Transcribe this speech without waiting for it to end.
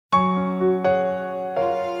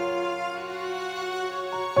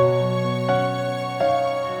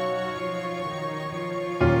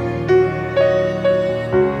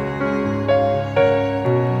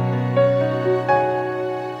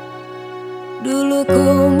Dulu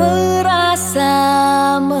ku merasa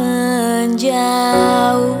menjauh,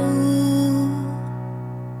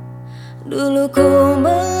 dulu ku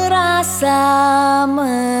merasa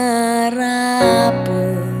merapuh.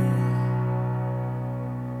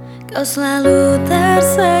 Kau selalu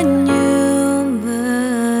tersenyum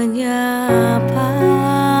menyapa,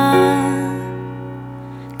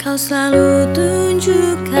 kau selalu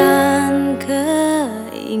tunjukkan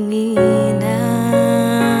keinginan,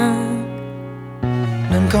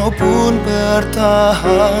 dan kau pun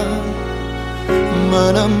bertahan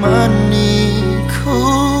menemaniku.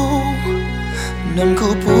 Dan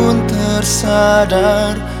ku pun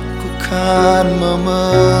tersadar ku kan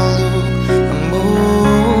memelukmu.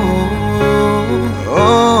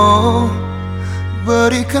 Oh,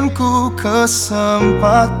 berikan ku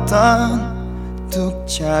kesempatan untuk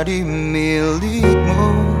jadi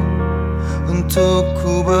milikmu, untuk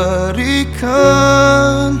ku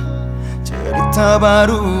berikan cerita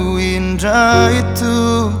baru indah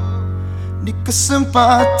itu. Di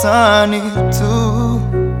kesempatan itu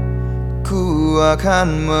ku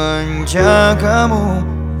akan menjagamu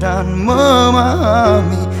dan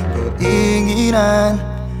memahami keinginan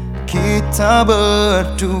kita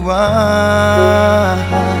berdua.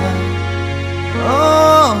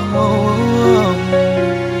 Oh,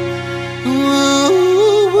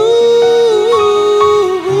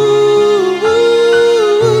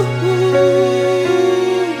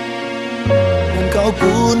 dan kau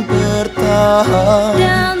pun bertahan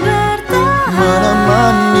dan bertahan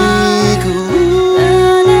menemaniku.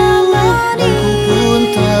 Dan ku pun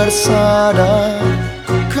tersadar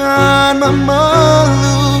ku kan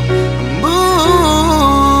memelukmu.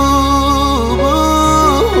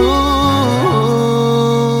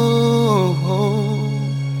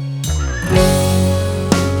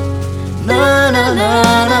 Na na na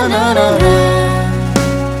na na na na.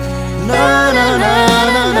 Na na na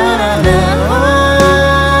na na na na.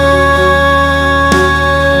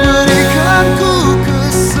 Berikan ku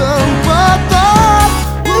kesempatan.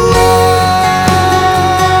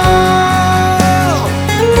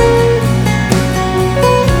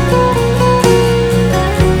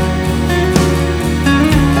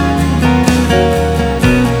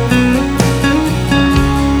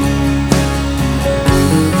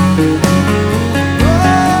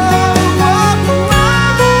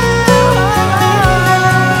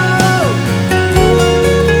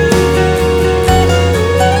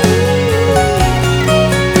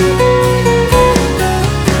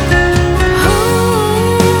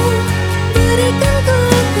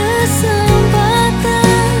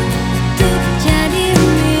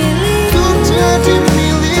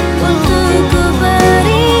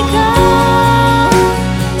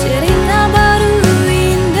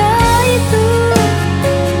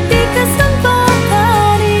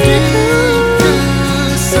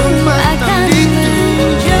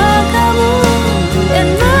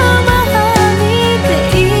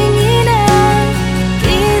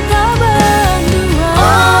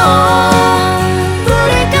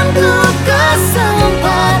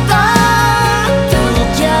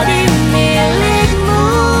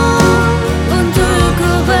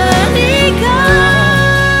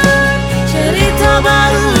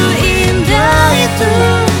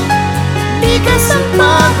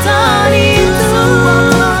 Kesempatan itu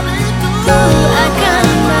ku akan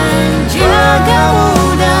menjagamu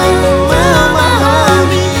dan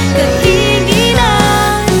memahami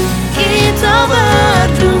keinginan kita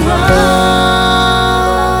berdua.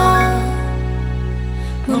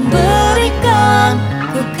 Memberikan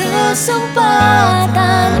ku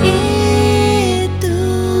kesempatan itu.